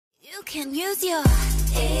You can use your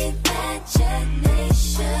imagination.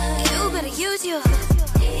 You better use your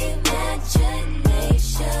imagination.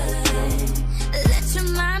 Let your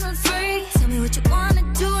mind run free. Tell me what you wanna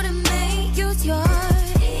do to me. Use your,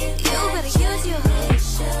 you better use your.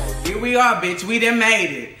 Here we are, bitch. We done made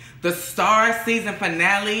it. The Star season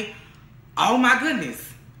finale. Oh my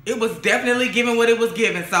goodness. It was definitely giving what it was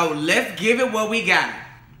giving. So let's give it what we got.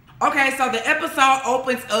 Okay, so the episode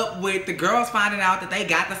opens up with the girls finding out that they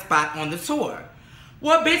got the spot on the tour.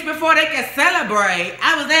 Well, bitch, before they can celebrate,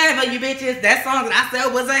 I was there for you bitches. That song that I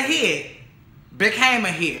said was a hit became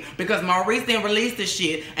a hit because Maurice then released the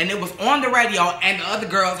shit and it was on the radio and the other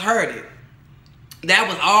girls heard it. That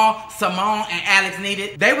was all Simone and Alex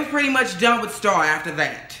needed. They was pretty much done with Star after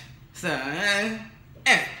that. So,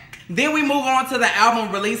 Then we move on to the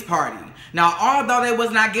album release party. Now, although they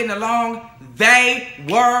was not getting along, they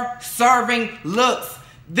were serving looks.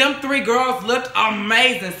 Them three girls looked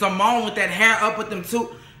amazing. Simone with that hair up with them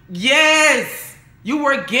two. Yes, you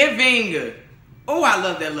were giving. Oh, I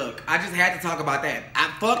love that look. I just had to talk about that.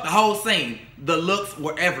 I fucked the whole scene. The looks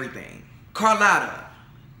were everything. Carlotta.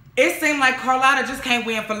 It seemed like Carlotta just can't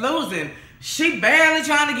win for losing. She barely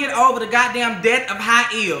trying to get over the goddamn death of High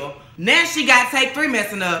Ill. Now she got Take 3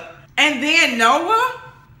 messing up. And then Noah?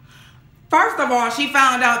 First of all, she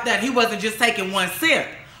found out that he wasn't just taking one sip.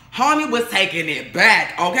 Homie was taking it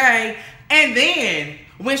back, okay? And then,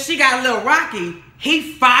 when she got a little rocky,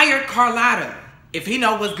 he fired Carlotta. If he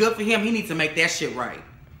know what's good for him, he needs to make that shit right.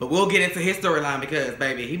 But we'll get into his storyline because,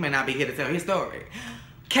 baby, he may not be here to tell his story.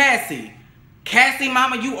 Cassie. Cassie,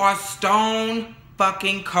 mama, you are stone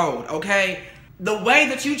fucking cold, okay? The way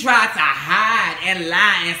that you tried to hide and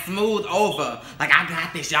lie and smooth over, like, I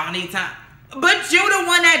got this, y'all need time. But you the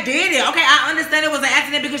one that did it, okay? I understand it was an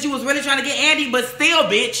accident because you was really trying to get Andy, but still,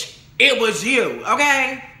 bitch, it was you,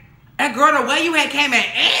 okay? And girl, the way you had came at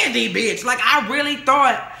Andy, bitch, like, I really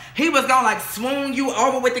thought he was gonna, like, swoon you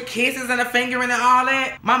over with the kisses and the fingering and all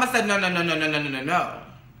that. Mama said, no.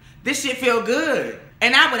 This shit feel good.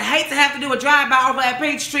 And I would hate to have to do a drive-by over at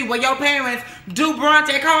Peachtree where your parents do brunch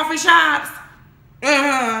at coffee shops.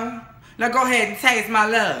 Now go ahead and taste my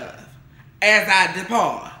love as I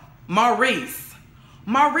depart. Maurice,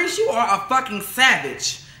 you are a fucking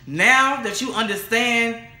savage. Now that you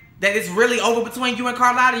understand that it's really over between you and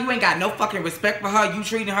Carlotta, you ain't got no fucking respect for her. You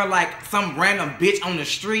treating her like some random bitch on the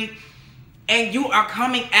street. And you are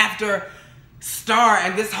coming after Star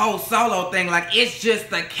and this whole solo thing like it's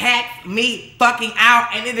just the cat's meat fucking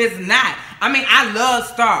out, and it is not. I mean, I love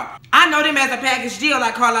Star. I know them as a package deal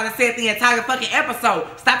like Carlotta said the entire fucking episode.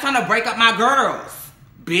 Stop trying to break up my girls,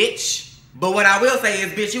 bitch. But what I will say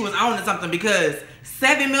is, bitch, you was on to something because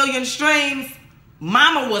 7 million streams,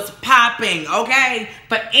 mama was popping, okay?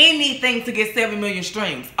 For anything to get 7 million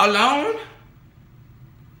streams. Alone,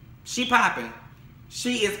 she popping.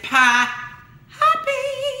 She is popping.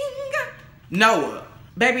 Noah.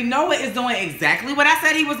 Baby, Noah is doing exactly what I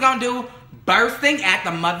said he was gonna do. Bursting at the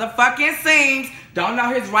motherfucking seams. Don't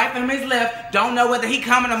know his right from his left. Don't know whether he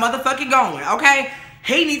coming or motherfucking going, okay?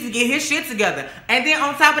 He needs to get his shit together. And then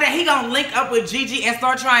on top of that, he gonna link up with Gigi and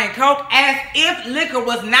start trying coke as if liquor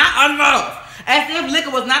was not enough. As if liquor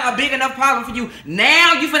was not a big enough problem for you.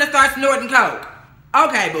 Now you finna start snorting coke.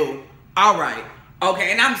 Okay, boo. Alright.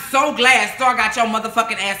 Okay, and I'm so glad Star got your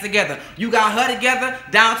motherfucking ass together. You got her together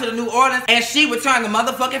down to the New Orleans and she returned the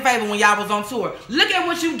motherfucking favor when y'all was on tour. Look at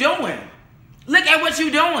what you doing. Look at what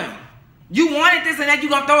you doing. You wanted this and then you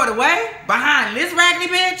gonna throw it away? Behind this raggedy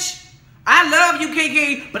bitch? I love you,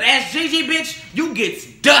 Kiki, but as Gigi, bitch, you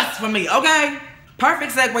get dust from me, okay?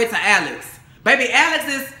 Perfect segue to Alex. Baby, Alex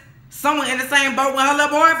is someone in the same boat with her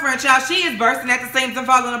little boyfriend, child. She is bursting at the same time,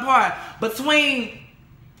 falling apart. Between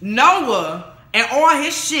Noah and all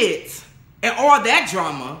his shit and all that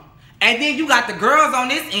drama, and then you got the girls on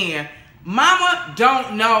this end, mama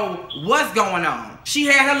don't know what's going on. She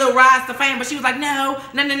had her little rise to fame, but she was like, no.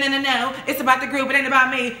 It's about the group, it ain't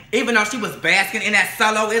about me. Even though she was basking in that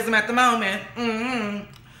soloism at the moment.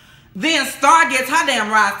 Then Star gets her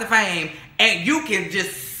damn rise to fame, and you can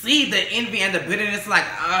just see the envy and the bitterness like,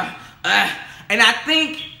 And I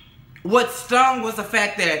think what stung was the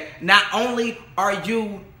fact that not only are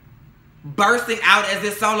you bursting out as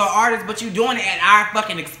this solo artist, but you doing it at our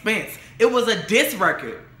fucking expense. It was a diss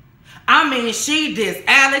record. I mean, she dissed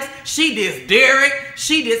Alex, she dissed Derek,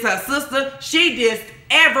 she dissed her sister, she dissed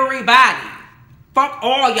everybody. Fuck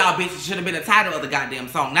all y'all bitches should have been the title of the goddamn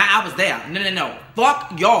song. Now I was there. No.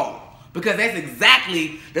 Fuck y'all. Because that's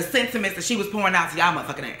exactly the sentiments that she was pouring out to y'all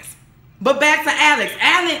motherfucking ass. But back to Alex.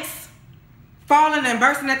 Alex falling and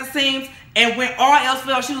bursting at the seams, and when all else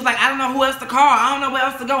failed, she was like, I don't know who else to call. I don't know where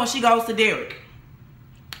else to go, and she goes to Derek.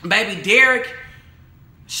 baby, Derek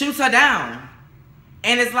shoots her down.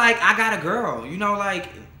 And it's like, I got a girl, you know, like,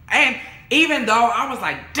 and even though I was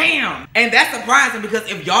like, damn. And that's surprising because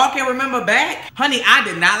if y'all can remember back, honey, I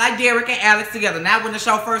did not like Derek and Alex together. Not when the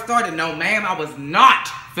show first started. No, ma'am, I was not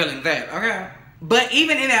feeling that, okay? But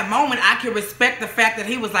even in that moment, I can respect the fact that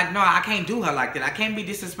he was like, no, I can't do her like that. I can't be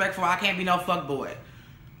disrespectful. I can't be no fuckboy.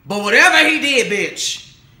 But whatever he did,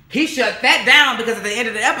 bitch, he shut that down because at the end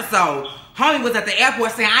of the episode, homie was at the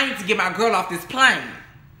airport saying, I need to get my girl off this plane.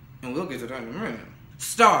 And we'll get to that in a minute.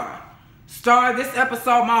 Star, this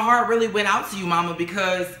episode, my heart really went out to you, mama,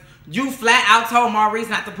 because you flat out told Maurice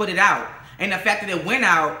not to put it out. And the fact that it went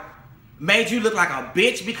out made you look like a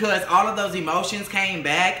bitch because all of those emotions came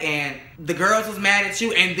back and the girls was mad at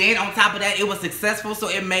you. And then on top of that, it was successful, so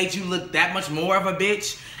it made you look that much more of a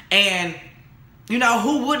bitch. And, you know,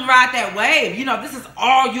 who wouldn't ride that wave? You know, this is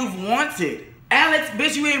all you've wanted. Alex,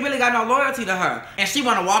 bitch, you ain't really got no loyalty to her. And she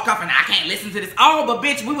want to walk off and I can't listen to this. Oh, but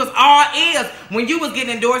bitch, we was all ears when you was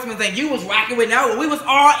getting endorsements and you was rocking with no. We was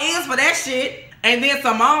all ears for that shit. And then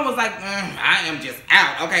Simone was like, I am just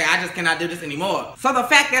out. Okay, I just cannot do this anymore. So the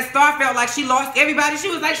fact that Star felt like she lost everybody, she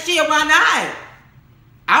was like, shit, why not?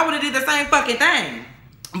 I would have did the same fucking thing.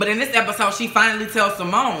 But in this episode, she finally tells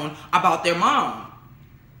Simone about their mom.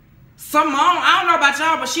 Simone, I don't know about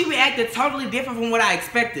y'all, but she reacted totally different from what I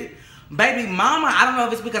expected. Baby mama, I don't know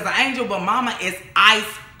if it's because of Angel, but mama is ice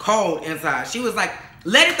cold inside. She was like,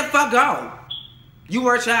 let it the fuck go. You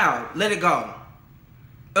were a child. Let it go.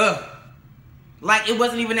 Ugh. Like, it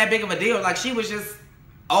wasn't even that big of a deal. Like, she was just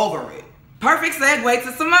over it. Perfect segue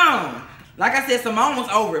to Simone. Like I said, Simone was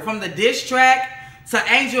over it. From the diss track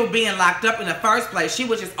to Angel being locked up in the first place, she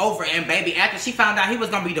was just over it. And baby, after she found out he was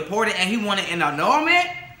going to be deported and he wanted an annulment,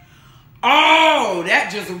 oh,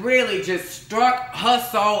 that just really just struck her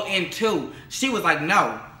soul in two. She was like,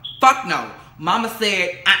 no. Fuck no. Mama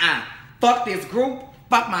said, fuck this group.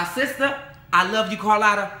 Fuck my sister. I love you,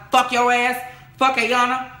 Carlotta. Fuck your ass. Fuck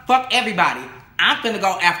Ayana. Fuck everybody. I'm finna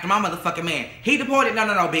go after my motherfucking man. He deported? No,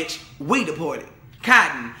 bitch. We deported.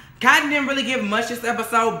 Cotton. Cotton didn't really give much this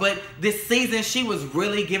episode, but this season she was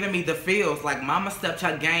really giving me the feels. Like, mama stepped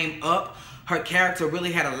her game up. Her character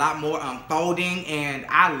really had a lot more unfolding, and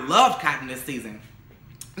I loved Cotton this season.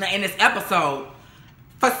 Now, in this episode,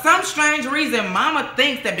 for some strange reason, Mama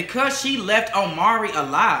thinks that because she left Omari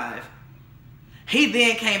alive, he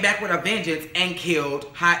then came back with a vengeance and killed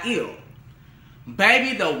Hail.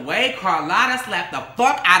 Baby, the way Carlotta slapped the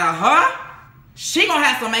fuck out of her, she gonna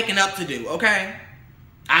have some making up to do, okay?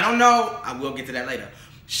 I don't know. I will get to that later.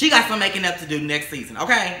 She got some making up to do next season,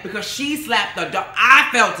 okay? Because she slapped the dog. I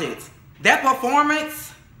felt it. That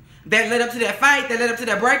performance that led up to that fight, that led up to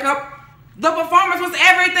that breakup, the performance was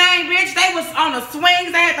everything, bitch. They was on the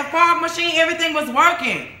swings, they had the fog machine, everything was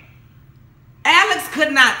working. Alex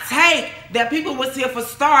could not take that people was here for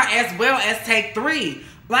Star as well as take 3.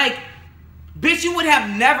 Like, bitch, you would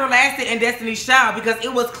have never lasted in Destiny's Child because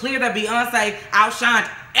it was clear that Beyonce outshined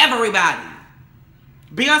everybody.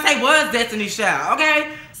 Beyonce was Destiny's Child,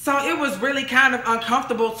 okay? So it was really kind of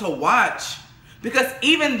uncomfortable to watch. Because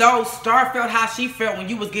even though Star felt how she felt when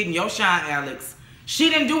you was getting your shine, Alex, she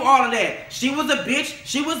didn't do all of that. She was a bitch.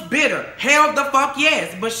 She was bitter. Hell the fuck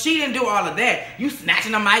yes. But she didn't do all of that. You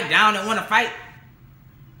snatching the mic down and want to fight.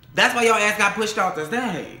 That's why your ass got pushed off the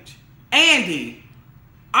stage. Andy.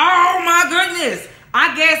 Oh my goodness.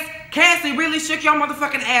 I guess Cassie really shook your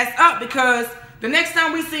motherfucking ass up because the next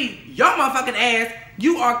time we see your motherfucking ass,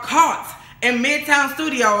 you are caught in Midtown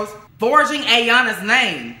Studios forging Ayana's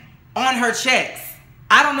name on her checks.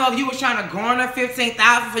 I don't know if you were trying to garner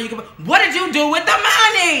 $15,000 so you could. What did you do with the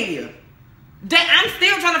money? I'm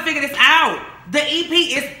still trying to figure this out. The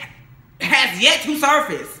EP has yet to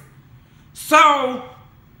surface. So,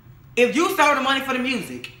 if you stole the money for the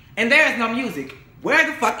music and there is no music, where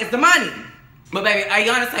the fuck is the money? But baby,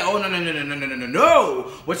 Ayana say, oh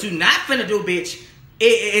no. What you not finna do, bitch,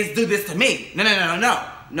 is do this to me. No,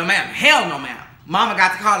 ma'am. Hell no, ma'am. Mama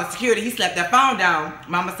got to call the security. He slapped that phone down.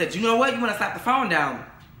 Mama said, you know what? You want to slap the phone down?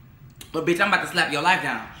 But bitch, I'm about to slap your life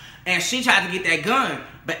down. And she tried to get that gun.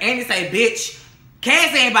 But Andy say, bitch,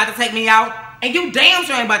 Cassie ain't about to take me out. And you damn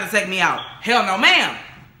sure ain't about to take me out. Hell no, ma'am.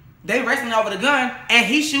 They wrestling over the gun. And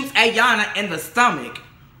he shoots Ayana in the stomach.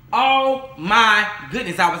 Oh my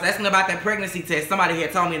goodness. I was asking about that pregnancy test. Somebody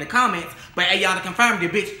had told me in the comments. But Ayana confirmed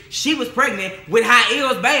it, bitch. She was pregnant with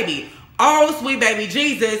Hail's baby. Oh, sweet baby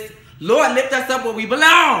Jesus. Lord, lift us up where we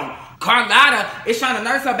belong. Carlotta is trying to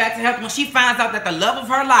nurse her back to health when she finds out that the love of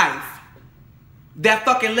her life that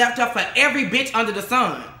fucking left her for every bitch under the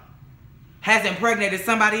sun has impregnated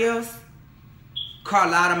somebody else.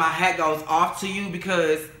 Carlotta, my hat goes off to you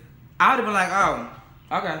because I would have been like, oh,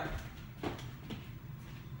 Okay.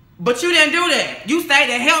 But you didn't do that. You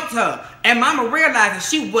stayed and helped her. And mama realized that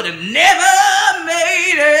she would have never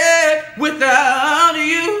made it without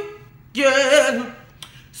you. Yeah.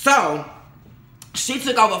 So, she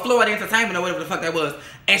took over Florida Entertainment or whatever the fuck that was.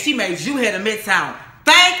 And she made you head of Midtown.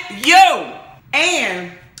 Thank you.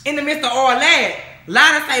 And in the midst of all that,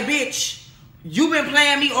 Lana say, bitch, you been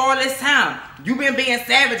playing me all this time. You been being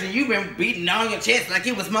savage and you been beating on your chest like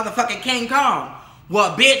you was motherfucking King Kong.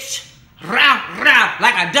 Well, bitch, rah,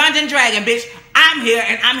 like a dungeon dragon, bitch. I'm here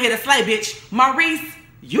and I'm here to slay, bitch. Maurice,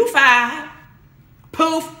 you fired.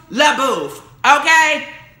 Poof, la boof. Okay?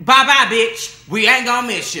 Bye-bye, bitch. We ain't gonna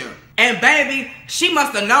miss you. And baby, she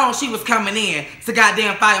must have known she was coming in to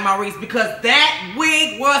goddamn fire Maurice because that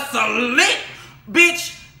wig was so lit,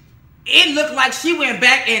 bitch. It looked like she went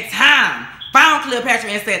back in time, found Cleopatra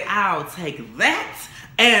and said, I'll take that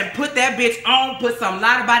and put that bitch on, put some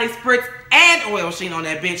Lana Body spritz and oil sheen on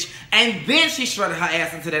that bitch, and then she shredded her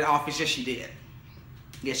ass into that office. Yes, she did.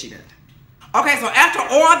 Yes, she did. Okay, so after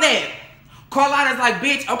all that, Carlotta's like,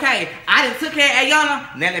 bitch, okay, I done took care of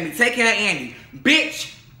Ayana, now let me take care of Andy.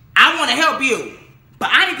 Bitch, I want to help you, but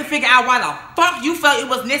I need to figure out why the fuck you felt it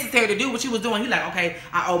was necessary to do what you was doing. He like, okay,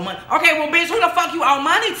 I owe money. Okay, well, bitch, who the fuck you owe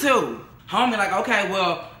money to? Homie like, okay,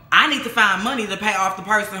 well, I need to find money to pay off the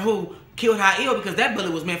person who killed Hail because that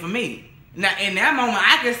bullet was meant for me. Now, in that moment,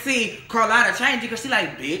 I could see Carlotta change because she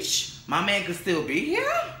like, bitch, my man could still be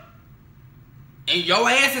here? And your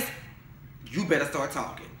ass is, you better start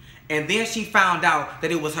talking. And then she found out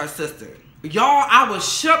that it was her sister. Y'all, I was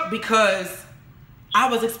shook because I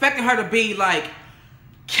was expecting her to be like,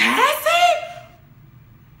 Cassie?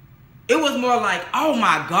 It was more like, oh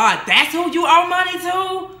my God, that's who you owe money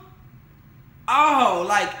to? Oh,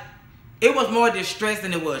 like, it was more distress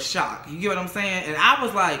than it was shock. You get what I'm saying? And I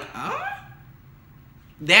was like, huh?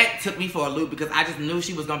 That took me for a loop because I just knew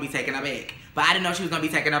she was going to be taking her back. But I didn't know she was going to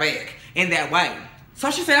be taking her back in that way.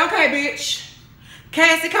 So she said, okay, bitch.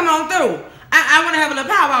 Cassie, come on through. I want to have a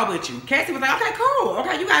little powwow with you. Cassie was like, okay, cool.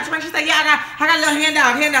 Okay, you got a drink? She said, yeah, I got a little hand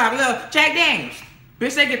dog, little Jack Daniels.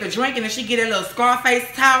 Bitch, they get the drink and then she get a little Scarface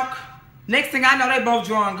talk. Next thing I know, they both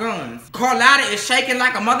drawing guns. Carlotta is shaking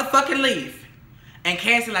like a motherfucking leaf. And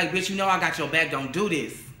Cassie like, bitch, you know I got your back, don't do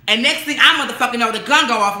this. And next thing I motherfucking know, the gun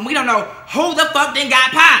go off and we don't know who the fuck then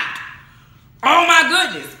got popped. Oh my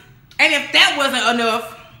goodness. And if that wasn't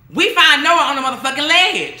enough, we find Noah on the motherfucking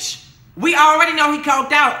ledge. We already know he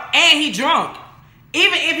coked out and he drunk.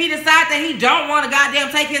 Even if he decides that he don't want to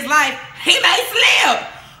goddamn take his life, he may slip.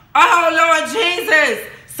 Oh Lord Jesus,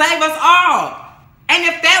 save us all. And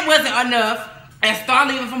if that wasn't enough, and Star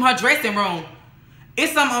leaving from her dressing room,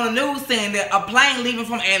 it's something on the news saying that a plane leaving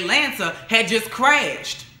from Atlanta had just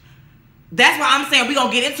crashed. That's why I'm saying we're going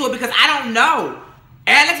to get into it because I don't know.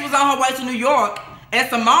 Alex was on her way to New York and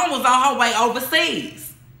Simone was on her way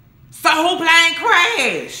overseas. So who plane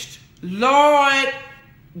crashed? Lord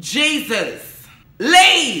Jesus.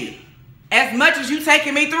 Leave. As much as you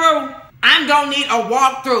taking me through, I'm going to need a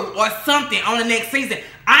walkthrough or something on the next season.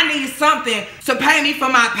 I need something to pay me for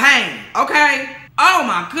my pain, okay? Oh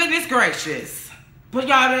my goodness gracious. But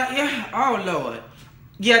y'all, yeah, oh Lord.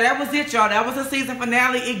 Yeah, that was it, y'all. That was the season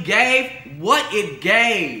finale. It gave what it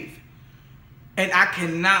gave. And I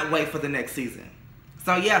cannot wait for the next season.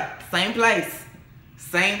 So yeah, same place,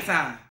 same time.